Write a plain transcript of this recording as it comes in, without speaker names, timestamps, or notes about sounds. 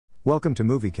Welcome to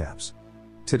Moviecaps.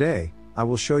 Today, I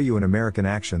will show you an American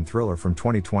action thriller from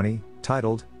 2020,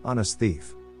 titled, Honest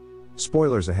Thief.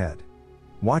 Spoilers ahead.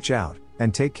 Watch out,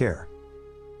 and take care.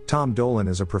 Tom Dolan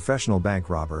is a professional bank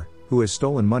robber, who has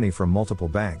stolen money from multiple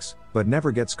banks, but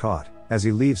never gets caught, as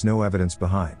he leaves no evidence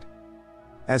behind.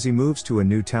 As he moves to a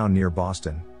new town near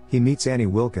Boston, he meets Annie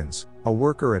Wilkins, a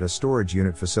worker at a storage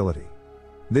unit facility.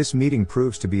 This meeting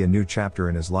proves to be a new chapter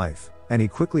in his life, and he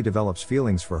quickly develops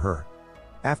feelings for her.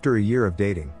 After a year of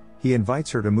dating, he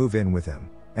invites her to move in with him,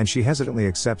 and she hesitantly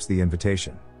accepts the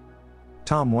invitation.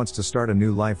 Tom wants to start a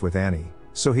new life with Annie,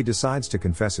 so he decides to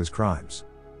confess his crimes.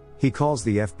 He calls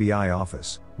the FBI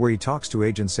office, where he talks to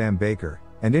Agent Sam Baker,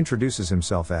 and introduces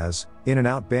himself as,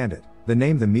 In-N-Out Bandit, the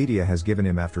name the media has given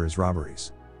him after his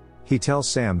robberies. He tells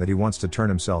Sam that he wants to turn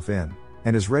himself in,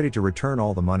 and is ready to return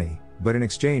all the money, but in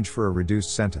exchange for a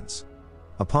reduced sentence.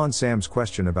 Upon Sam's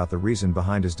question about the reason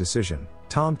behind his decision,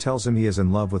 Tom tells him he is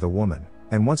in love with a woman,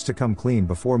 and wants to come clean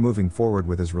before moving forward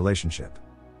with his relationship.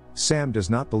 Sam does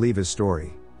not believe his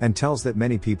story, and tells that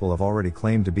many people have already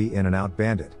claimed to be In-N-Out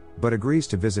Bandit, but agrees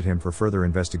to visit him for further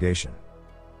investigation.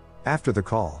 After the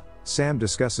call, Sam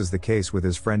discusses the case with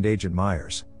his friend Agent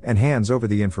Myers, and hands over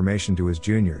the information to his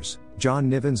juniors, John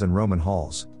Nivens and Roman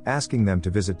Halls, asking them to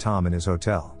visit Tom in his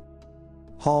hotel.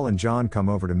 Hall and John come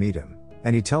over to meet him,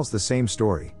 and he tells the same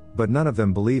story, but none of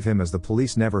them believe him as the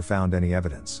police never found any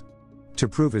evidence. To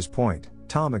prove his point,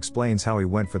 Tom explains how he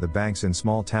went for the banks in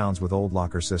small towns with old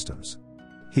locker systems.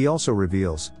 He also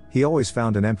reveals, he always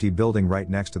found an empty building right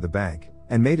next to the bank,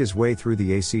 and made his way through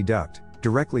the AC duct,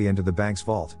 directly into the bank's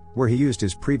vault, where he used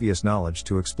his previous knowledge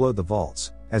to explode the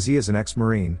vaults, as he is an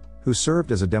ex-Marine, who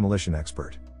served as a demolition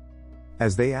expert.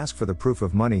 As they ask for the proof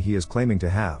of money he is claiming to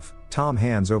have, Tom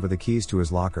hands over the keys to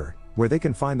his locker, where they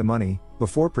can find the money,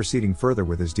 before proceeding further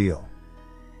with his deal.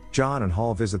 John and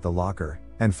Hall visit the locker,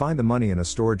 and find the money in a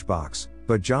storage box,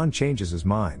 but John changes his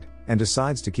mind, and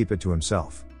decides to keep it to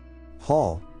himself.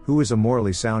 Hall, who is a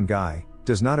morally sound guy,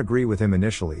 does not agree with him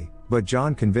initially, but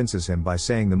John convinces him by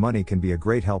saying the money can be a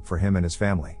great help for him and his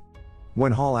family.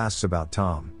 When Hall asks about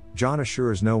Tom, John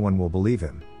assures no one will believe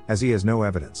him, as he has no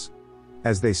evidence.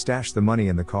 As they stash the money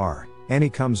in the car, Annie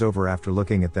comes over after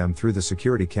looking at them through the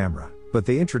security camera, but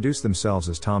they introduce themselves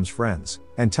as Tom's friends,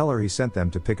 and tell her he sent them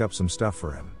to pick up some stuff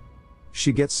for him.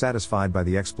 She gets satisfied by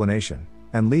the explanation,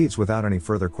 and leaves without any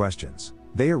further questions.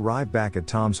 They arrive back at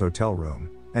Tom's hotel room,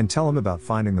 and tell him about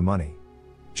finding the money.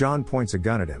 John points a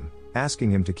gun at him,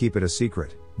 asking him to keep it a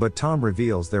secret, but Tom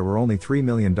reveals there were only $3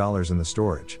 million in the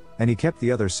storage, and he kept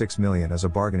the other $6 million as a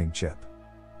bargaining chip.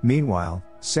 Meanwhile,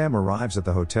 Sam arrives at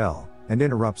the hotel, and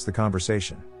interrupts the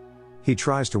conversation. He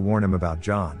tries to warn him about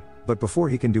John, but before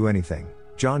he can do anything,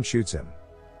 John shoots him.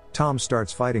 Tom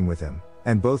starts fighting with him,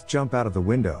 and both jump out of the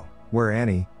window, where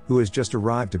Annie, who has just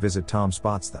arrived to visit Tom,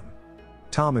 spots them.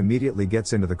 Tom immediately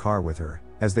gets into the car with her,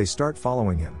 as they start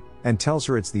following him, and tells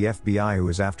her it's the FBI who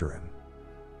is after him.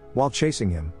 While chasing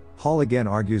him, Hall again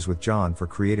argues with John for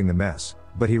creating the mess,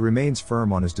 but he remains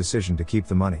firm on his decision to keep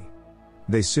the money.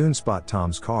 They soon spot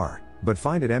Tom's car, but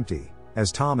find it empty,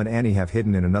 as Tom and Annie have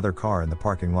hidden in another car in the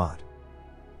parking lot.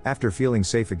 After feeling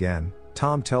safe again,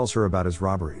 Tom tells her about his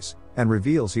robberies, and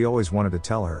reveals he always wanted to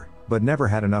tell her, but never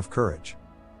had enough courage.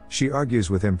 She argues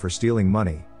with him for stealing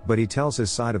money, but he tells his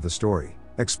side of the story,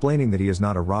 explaining that he is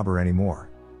not a robber anymore.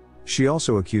 She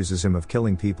also accuses him of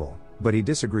killing people, but he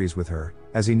disagrees with her,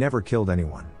 as he never killed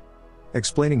anyone.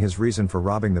 Explaining his reason for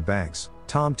robbing the banks,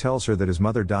 Tom tells her that his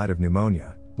mother died of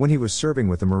pneumonia, when he was serving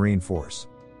with the Marine Force.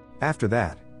 After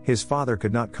that, his father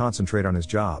could not concentrate on his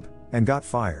job, and got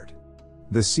fired.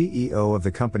 The CEO of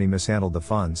the company mishandled the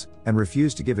funds, and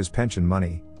refused to give his pension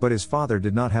money, but his father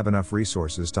did not have enough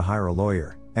resources to hire a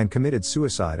lawyer, and committed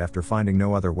suicide after finding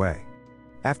no other way.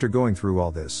 After going through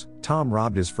all this, Tom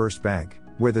robbed his first bank,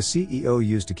 where the CEO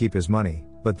used to keep his money,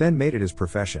 but then made it his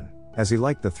profession, as he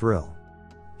liked the thrill.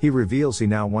 He reveals he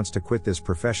now wants to quit this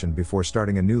profession before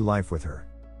starting a new life with her.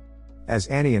 As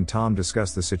Annie and Tom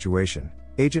discuss the situation,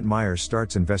 Agent Myers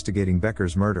starts investigating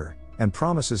Becker's murder, and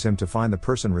promises him to find the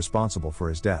person responsible for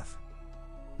his death.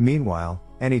 Meanwhile,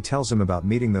 Annie tells him about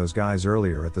meeting those guys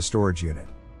earlier at the storage unit.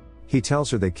 He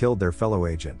tells her they killed their fellow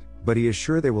agent, but he is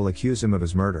sure they will accuse him of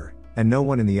his murder, and no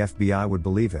one in the FBI would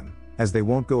believe him, as they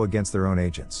won't go against their own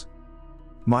agents.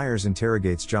 Myers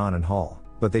interrogates John and Hall,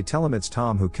 but they tell him it's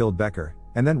Tom who killed Becker,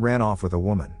 and then ran off with a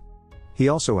woman. He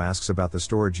also asks about the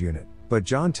storage unit, but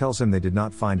John tells him they did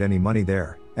not find any money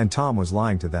there, and Tom was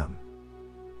lying to them.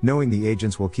 Knowing the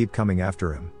agents will keep coming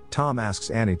after him, Tom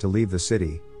asks Annie to leave the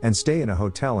city, and stay in a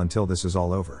hotel until this is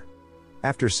all over.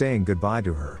 After saying goodbye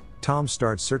to her, Tom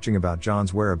starts searching about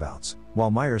John's whereabouts, while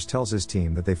Myers tells his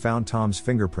team that they found Tom's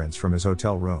fingerprints from his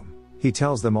hotel room. He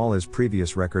tells them all his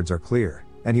previous records are clear,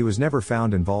 and he was never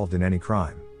found involved in any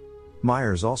crime.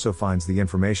 Myers also finds the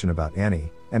information about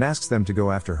Annie, and asks them to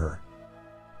go after her.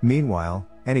 Meanwhile,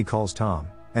 Annie calls Tom,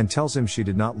 and tells him she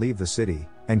did not leave the city,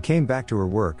 and came back to her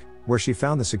work, where she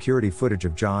found the security footage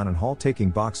of John and Hall taking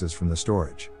boxes from the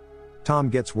storage. Tom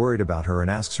gets worried about her and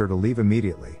asks her to leave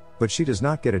immediately, but she does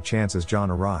not get a chance as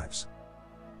John arrives.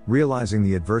 Realizing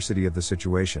the adversity of the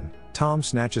situation, Tom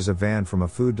snatches a van from a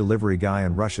food delivery guy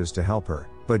and rushes to help her,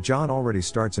 but John already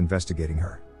starts investigating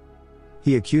her.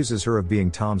 He accuses her of being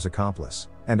Tom's accomplice,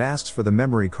 and asks for the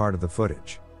memory card of the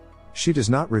footage. She does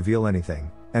not reveal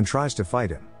anything, and tries to fight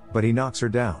him, but he knocks her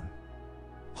down.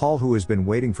 Hall, who has been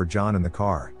waiting for John in the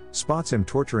car, spots him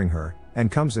torturing her, and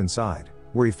comes inside,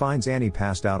 where he finds Annie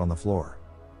passed out on the floor.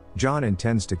 John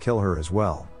intends to kill her as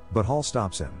well, but Hall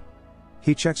stops him.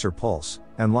 He checks her pulse,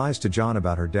 and lies to John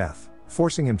about her death,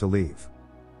 forcing him to leave.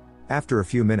 After a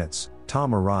few minutes,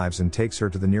 Tom arrives and takes her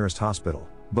to the nearest hospital,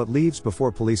 but leaves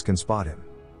before police can spot him.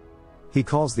 He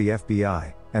calls the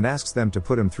FBI, and asks them to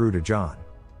put him through to John.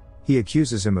 He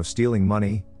accuses him of stealing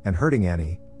money, and hurting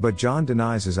Annie, but John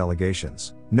denies his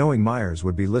allegations, knowing Myers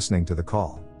would be listening to the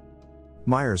call.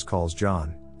 Myers calls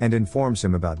John, and informs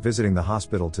him about visiting the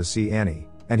hospital to see Annie,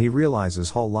 and he realizes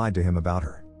Hall lied to him about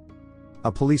her.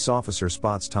 A police officer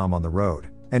spots Tom on the road,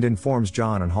 and informs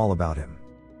John and Hall about him.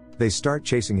 They start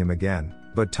chasing him again,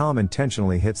 but Tom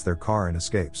intentionally hits their car and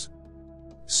escapes.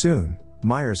 Soon,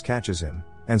 Myers catches him,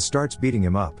 and starts beating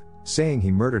him up, saying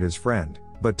he murdered his friend,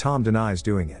 but Tom denies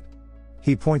doing it.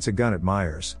 He points a gun at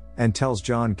Myers, and tells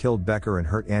John killed Becker and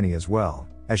hurt Annie as well,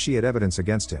 as she had evidence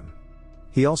against him.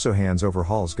 He also hands over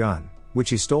Hall's gun, which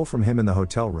he stole from him in the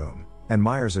hotel room, and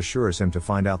Myers assures him to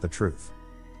find out the truth.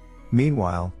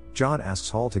 Meanwhile, John asks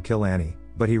Hall to kill Annie,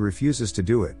 but he refuses to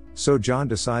do it, so John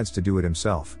decides to do it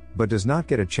himself, but does not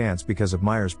get a chance because of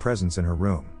Myers' presence in her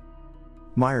room.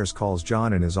 Myers calls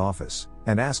John in his office,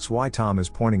 and asks why Tom is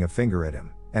pointing a finger at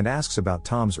him, and asks about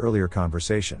Tom's earlier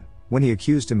conversation, when he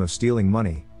accused him of stealing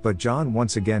money, but John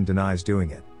once again denies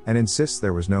doing it, and insists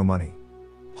there was no money.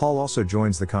 Hall also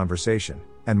joins the conversation,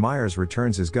 and Myers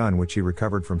returns his gun which he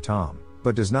recovered from Tom,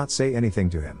 but does not say anything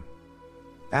to him.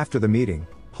 After the meeting,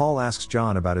 Hall asks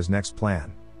John about his next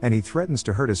plan, and he threatens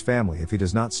to hurt his family if he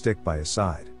does not stick by his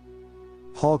side.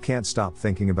 Hall can't stop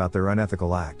thinking about their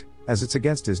unethical act, as it's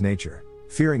against his nature.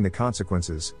 Fearing the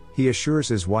consequences, he assures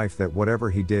his wife that whatever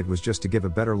he did was just to give a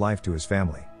better life to his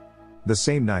family. The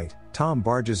same night, Tom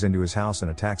barges into his house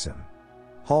and attacks him.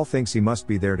 Hall thinks he must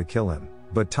be there to kill him,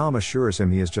 but Tom assures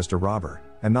him he is just a robber,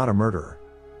 and not a murderer.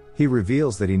 He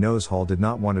reveals that he knows Hall did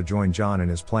not want to join John in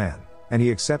his plan, and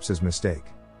he accepts his mistake.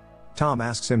 Tom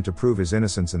asks him to prove his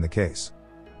innocence in the case.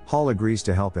 Hall agrees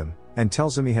to help him, and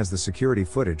tells him he has the security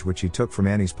footage which he took from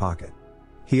Annie's pocket.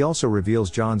 He also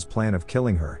reveals John's plan of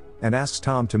killing her, and asks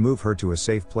Tom to move her to a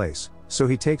safe place, so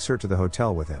he takes her to the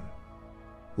hotel with him.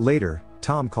 Later,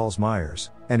 Tom calls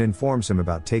Myers, and informs him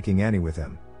about taking Annie with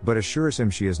him, but assures him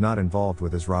she is not involved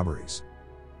with his robberies.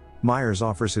 Myers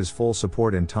offers his full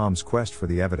support in Tom's quest for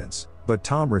the evidence, but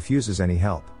Tom refuses any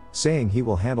help, saying he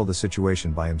will handle the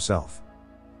situation by himself.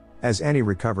 As Annie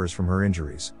recovers from her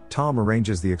injuries, Tom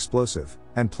arranges the explosive,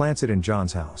 and plants it in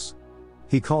John's house.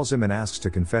 He calls him and asks to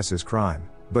confess his crime,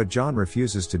 but John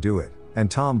refuses to do it,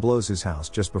 and Tom blows his house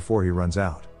just before he runs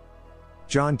out.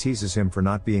 John teases him for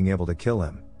not being able to kill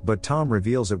him, but Tom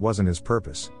reveals it wasn't his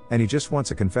purpose, and he just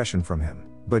wants a confession from him,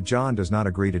 but John does not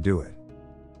agree to do it.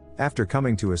 After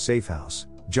coming to a safe house,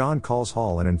 John calls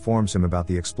Hall and informs him about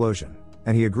the explosion,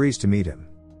 and he agrees to meet him.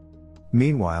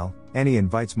 Meanwhile, Annie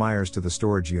invites Myers to the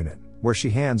storage unit, where she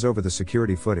hands over the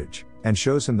security footage, and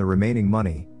shows him the remaining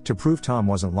money, to prove Tom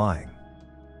wasn't lying.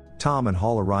 Tom and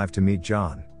Hall arrive to meet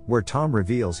John, where Tom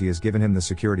reveals he has given him the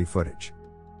security footage.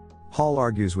 Hall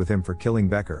argues with him for killing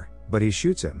Becker, but he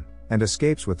shoots him, and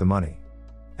escapes with the money.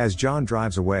 As John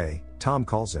drives away, Tom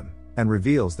calls him, and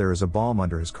reveals there is a bomb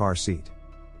under his car seat.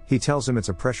 He tells him it's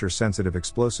a pressure-sensitive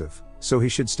explosive, so he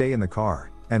should stay in the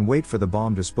car, and wait for the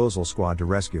bomb disposal squad to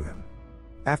rescue him.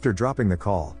 After dropping the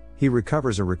call, he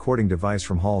recovers a recording device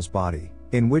from Hall's body,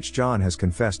 in which John has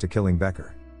confessed to killing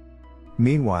Becker.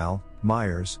 Meanwhile,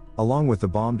 Myers, along with the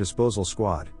bomb disposal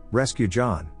squad, rescue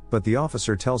John, but the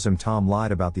officer tells him Tom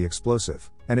lied about the explosive,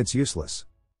 and it's useless.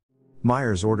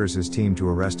 Myers orders his team to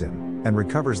arrest him, and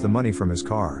recovers the money from his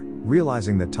car,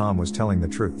 realizing that Tom was telling the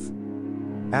truth.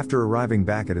 After arriving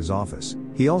back at his office,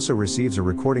 he also receives a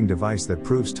recording device that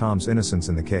proves Tom's innocence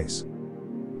in the case.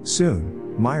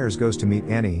 Soon, Myers goes to meet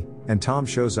Annie, and Tom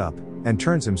shows up, and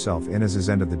turns himself in as his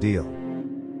end of the deal.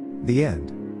 The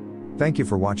end. Thank you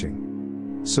for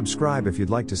watching. Subscribe if you'd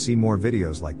like to see more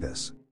videos like this.